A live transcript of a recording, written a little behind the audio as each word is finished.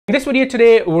In this video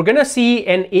today, we're gonna see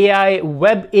an AI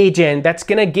web agent that's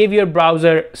gonna give your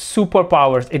browser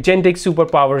superpowers, agentic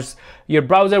superpowers. Your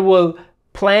browser will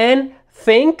plan,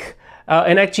 think,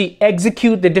 and actually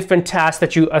execute the different tasks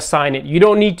that you assign it. You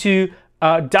don't need to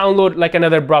download like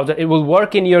another browser. It will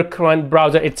work in your current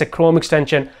browser. It's a Chrome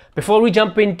extension. Before we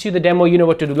jump into the demo, you know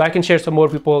what to do. Like and share so more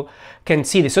people can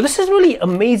see this. So this is really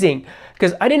amazing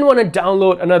because I didn't want to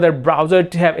download another browser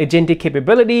to have agentic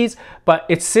capabilities, but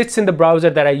it sits in the browser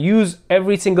that I use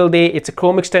every single day. It's a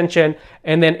Chrome extension,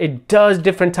 and then it does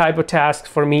different type of tasks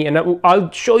for me. And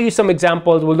I'll show you some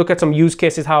examples. We'll look at some use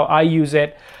cases, how I use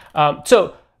it.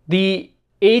 So the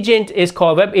agent is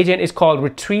called, web agent is called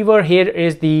rtrvr. Here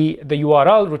is the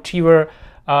URL,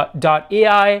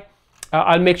 rtrvr.ai.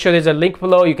 I'll make sure there's a link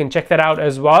below. You can check that out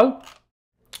as well.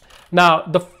 Now,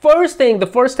 the first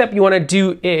step you want to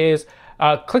do is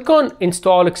click on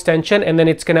install extension, and then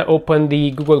it's going to open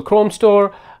the Google Chrome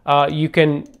store. You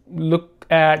can look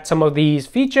at some of these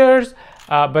features,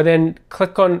 but then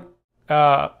click on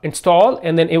install,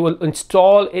 and then it will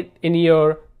install it in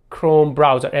your Chrome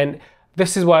browser. And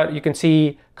this is what you can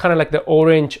see, kind of like the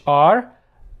orange R.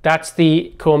 That's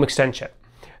the Chrome extension.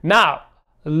 Now,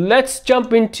 let's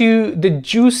jump into the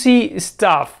juicy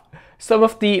stuff. Some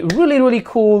of the really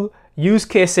cool use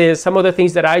cases, some of the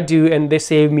things that I do, and they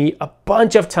save me a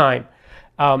bunch of time.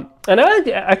 And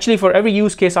actually, for every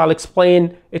use case, I'll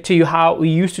explain it to you how we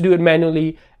used to do it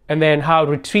manually, and then how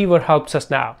rtrvr helps us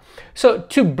now. So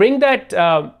to bring that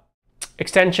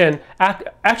extension,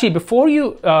 actually, before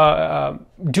you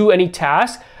do any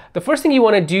task, the first thing you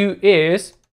want to do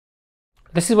is,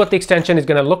 this is what the extension is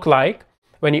going to look like.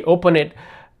 When you open it,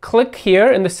 click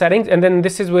here in the settings, and then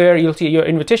this is where you'll see your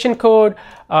invitation code.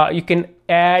 You can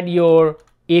add your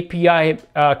API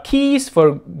keys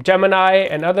for Gemini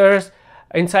and others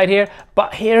inside here.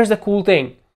 But here's the cool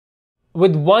thing.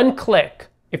 With one click,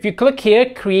 if you click here,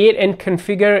 create and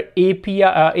configure API,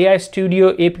 AI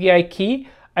Studio API key.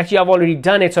 Actually, I've already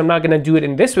done it, so I'm not going to do it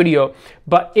in this video.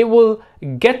 But it will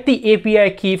get the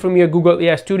API key from your Google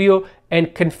AI Studio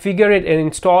and configure it and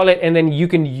install it, and then you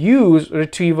can use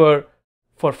rtrvr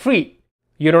for free.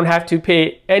 You don't have to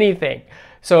pay anything.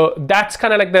 So that's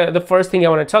kind of like the first thing I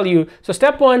want to tell you. So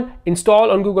step one,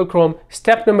 install on Google Chrome.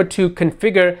 Step number two,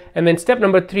 configure. And then step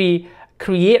number three,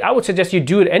 create. I would suggest you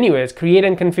do it anyways. Create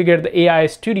and configure the AI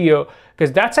Studio,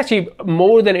 because that's actually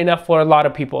more than enough for a lot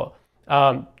of people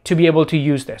to be able to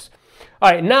use this. All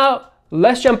right, now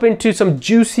let's jump into some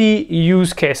juicy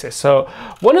use cases. So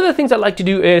one of the things I like to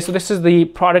do is, so this is the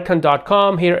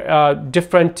producthunt.com here,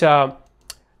 different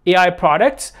AI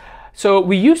products. So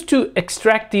we used to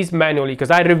extract these manually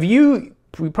because I review,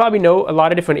 we probably know, a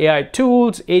lot of different AI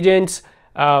tools, agents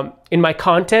in my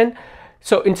content.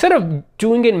 So instead of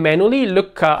doing it manually,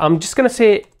 look, I'm just gonna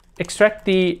say extract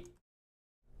the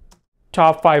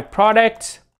top 5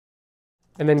 products,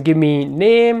 and then give me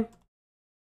name,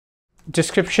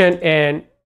 description, and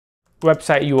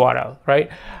website URL,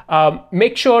 right?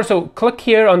 Make sure, so click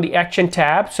here on the action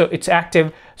tab, so it's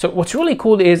active. So what's really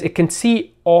cool is it can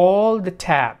see all the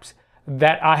tabs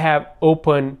that I have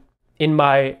open in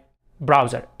my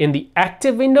browser in the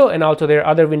active window, and also there are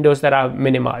other windows that I've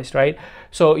minimized, right?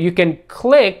 So you can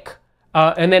click,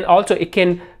 and then also it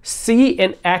can see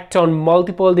and act on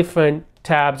multiple different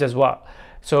tabs as well.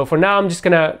 So for now, I'm just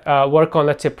gonna work on,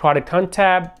 let's say, Product Hunt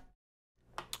tab.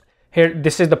 Here,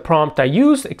 this is the prompt I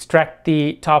use, extract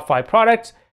the top 5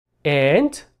 products,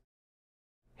 and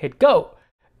hit go.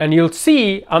 And you'll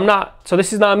see so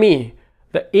this is not me.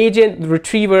 The agent,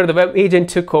 rtrvr, the web agent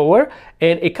took over,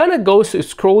 and it kind of goes to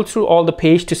scroll through all the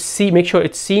page to make sure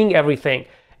it's seeing everything.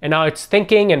 And now it's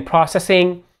thinking and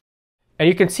processing. And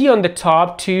you can see on the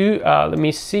top too, let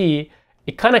me see,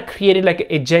 it kind of created like an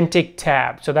agentic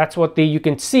tab. So that's what you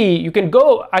can see. You can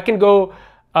go, I can go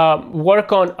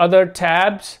work on other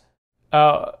tabs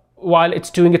while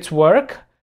it's doing its work,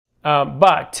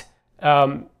 but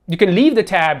you can leave the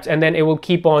tabs and then it will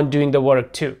keep on doing the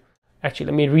work too. Actually,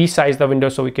 let me resize the window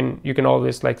so you can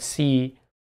always like see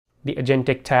the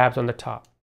agentic tabs on the top.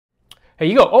 Here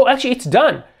you go. Oh, actually, it's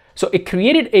done. So it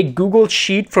created a Google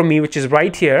Sheet for me, which is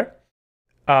right here.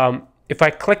 If I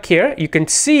click here, you can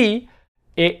see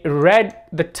it read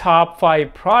the top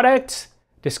 5 products,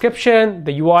 description,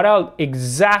 the URL,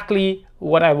 exactly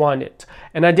what I wanted.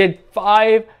 And I did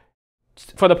 5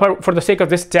 for the sake of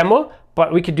this demo,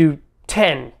 but we could do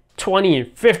 10, 20,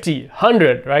 50,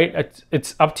 100, right?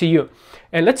 It's up to you.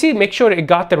 And let's see, make sure it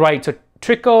got the right. So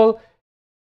trickle,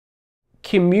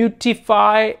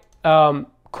 commutify,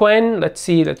 Quen, let's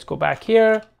see, let's go back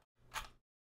here.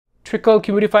 Trickle,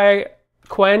 commutify,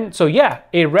 Quen. So yeah,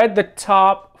 it read the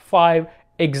top 5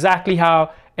 exactly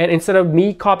how and instead of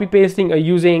me copy pasting or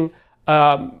using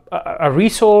a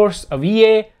resource, a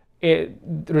VA,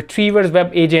 Retriever's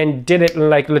web agent did it in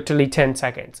like literally 10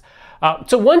 seconds.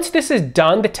 So once this is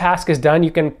done, the task is done,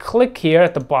 you can click here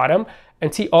at the bottom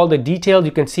and see all the details.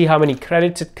 You can see how many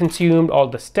credits it consumed, all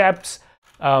the steps,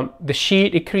 the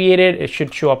sheet it created. It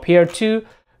should show up here too.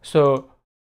 So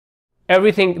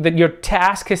everything that your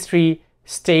task history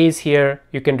stays here,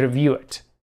 you can review it.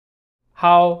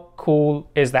 How cool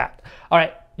is that? All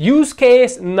right, use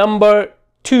case number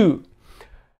 2.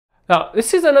 Now,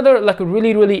 this is another like a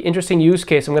really interesting use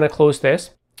case. I'm going to close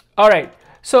this. All right,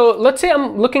 so let's say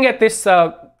I'm looking at this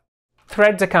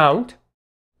Threads account,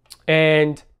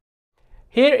 and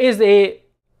here is a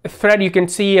thread. You can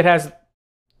see it has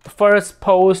first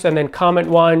post and then comment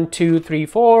 1, 2, 3,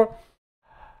 4.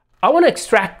 I want to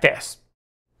extract this,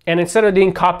 and instead of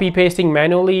doing copy pasting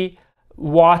manually,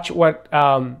 watch what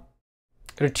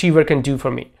Retriever can do for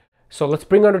me. So let's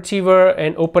bring on Retriever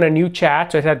and open a new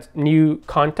chat so it has new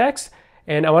context,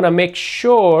 and I want to make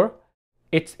sure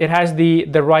it has the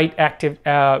right active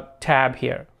tab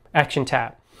here, action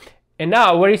tab. And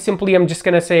now very simply I'm just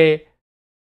going to say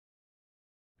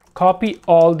copy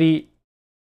all the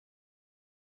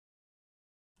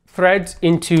threads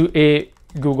into a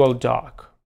Google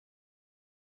Doc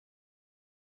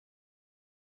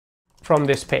from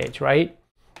this page, right?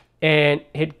 And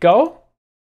hit go.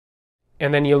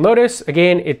 And then you'll notice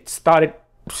again it started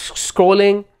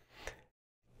scrolling,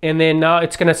 and then now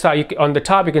it's going to start. On the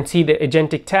top you can see the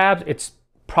agentic tabs. It's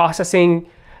processing.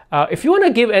 If you want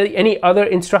to give any other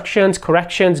instructions,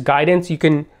 corrections, guidance, you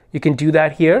can do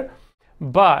that here.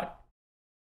 But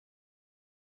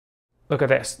look at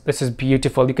this. This is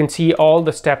beautiful. You can see all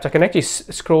the steps. I can actually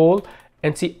scroll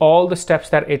and see all the steps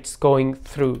that it's going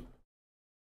through.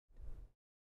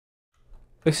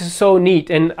 This is so neat.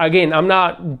 And again, I'm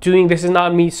not doing, this is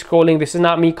not me scrolling, this is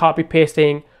not me copy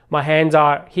pasting. My hands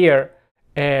are here,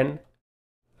 and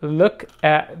look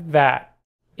at that.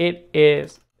 It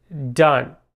is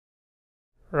done,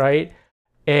 right?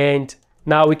 And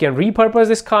now we can repurpose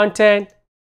this content.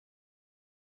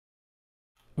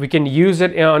 We can use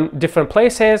it on different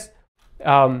places.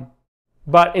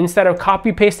 But instead of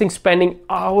copy pasting, spending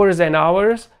hours and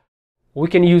hours, we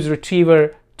can use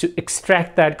Retriever to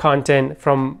extract that content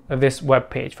from this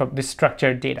web page, from this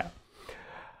structured data.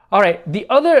 All right,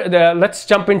 let's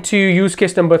jump into use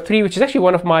case number 3, which is actually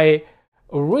one of my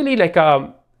really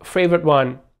favorite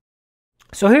one.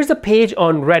 So here's the page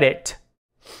on Reddit,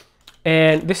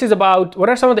 and this is about what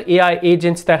are some of the AI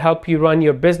agents that help you run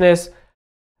your business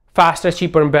faster,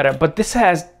 cheaper, and better. But this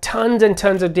has tons and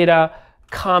tons of data,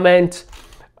 comments.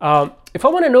 If I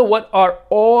want to know what are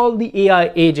all the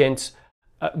AI agents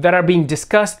that are being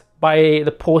discussed by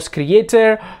the post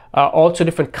creator, also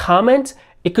different comments,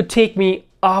 it could take me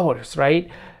hours, right?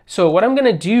 So what I'm going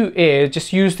to do is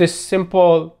just use this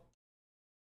simple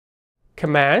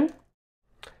command.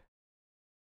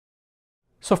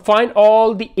 So find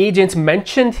all the agents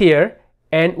mentioned here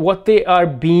and what they are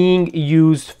being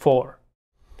used for.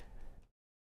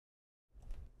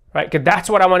 Right, because that's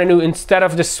what I want to do instead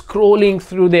of just scrolling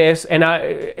through this. And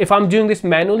if I'm doing this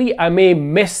manually, I may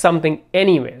miss something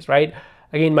anyways, right?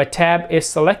 Again, my tab is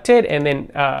selected, and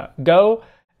then go,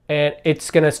 and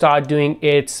it's going to start doing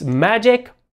its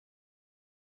magic.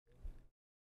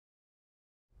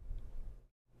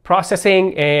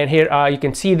 Processing, and here you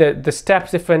can see the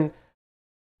steps, different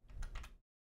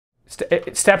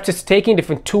steps it's taking,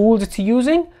 different tools it's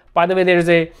using. By the way, there's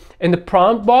in the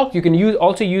prompt box, you can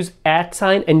also use @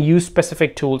 and use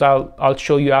specific tools. I'll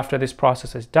show you after this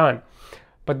process is done.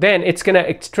 But then it's gonna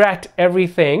extract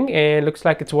everything, and looks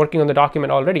like it's working on the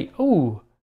document already. Ooh,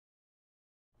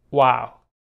 wow.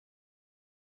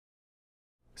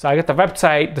 So I got the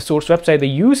website, the source website, the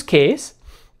use case,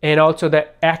 and also the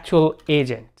actual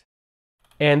agent.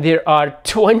 And there are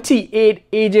 28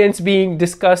 agents being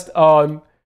discussed on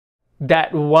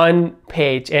that one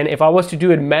page. And if I was to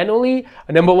do it manually,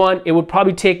 number one, it would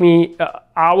probably take me an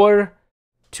hour,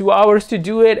 2 hours to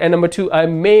do it, and number two, I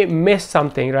may miss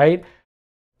something, right?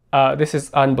 This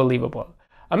is unbelievable.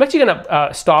 I'm actually gonna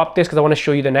stop this because I want to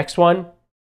show you the next one.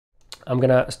 I'm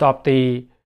gonna stop the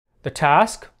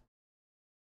task.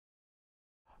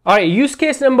 All right, use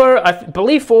case number, I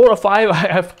believe 4 or 5, I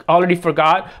have already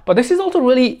forgot, but this is also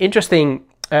really interesting,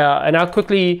 and I'll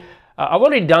quickly I've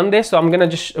already done this, so I'm gonna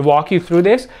just walk you through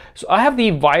this. So I have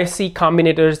the YC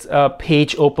Combinators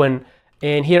page open,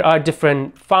 and here are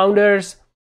different founders.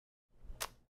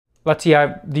 Let's see, I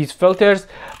have these filters,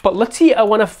 but let's see, I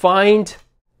wanna find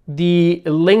the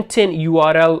LinkedIn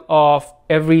URL of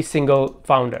every single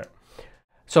founder.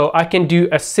 So I can do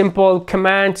a simple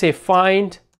command, say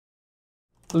find,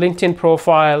 LinkedIn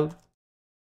profile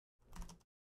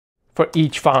for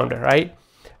each founder, right?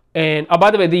 And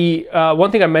by the way, the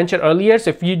one thing I mentioned earlier, so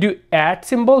if you do @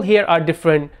 symbol, here are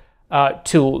different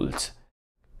tools: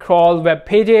 crawl web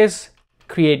pages,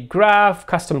 create graph,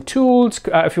 custom tools.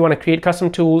 If you want to create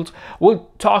custom tools, we'll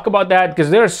talk about that because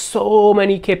there are so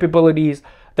many capabilities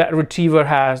that Retriever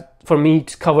has for me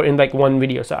to cover in like one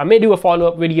video. So I may do a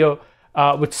follow-up video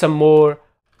with some more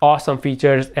awesome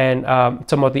features and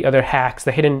some of the other hacks,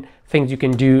 the hidden things you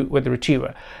can do with the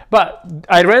Retriever. But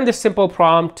I ran this simple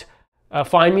prompt,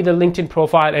 find me the LinkedIn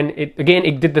profile, and it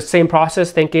did the same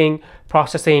process: thinking,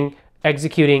 processing,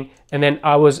 executing, and then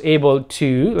I was able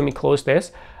to, let me close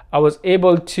this, I was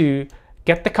able to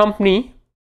get the company,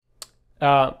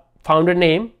 founder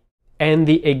name, and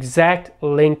the exact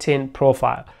LinkedIn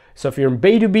profile. So if you're in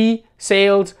B2B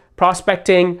sales,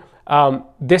 prospecting,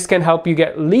 this can help you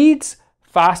get leads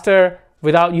faster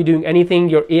without you doing anything.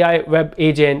 Your AI web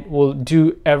agent will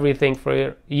do everything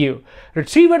for you.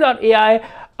 Retriever.ai,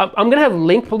 I'm gonna have a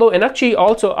link below, and actually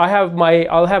also I'll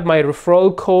have my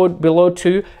referral code below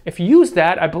too. If you use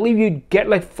that, I believe you get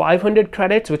like 500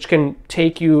 credits, which can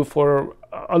take you for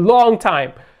a long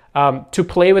time to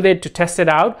play with it, to test it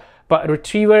out. But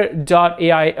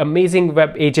Retriever.ai, amazing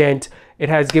web agent. It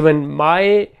has given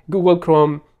my Google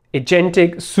Chrome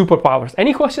agentic superpowers.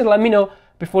 Any question, let me know.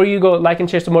 Before you go, like and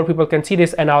share so more people can see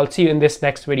this, and I'll see you in this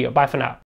next video. Bye for now.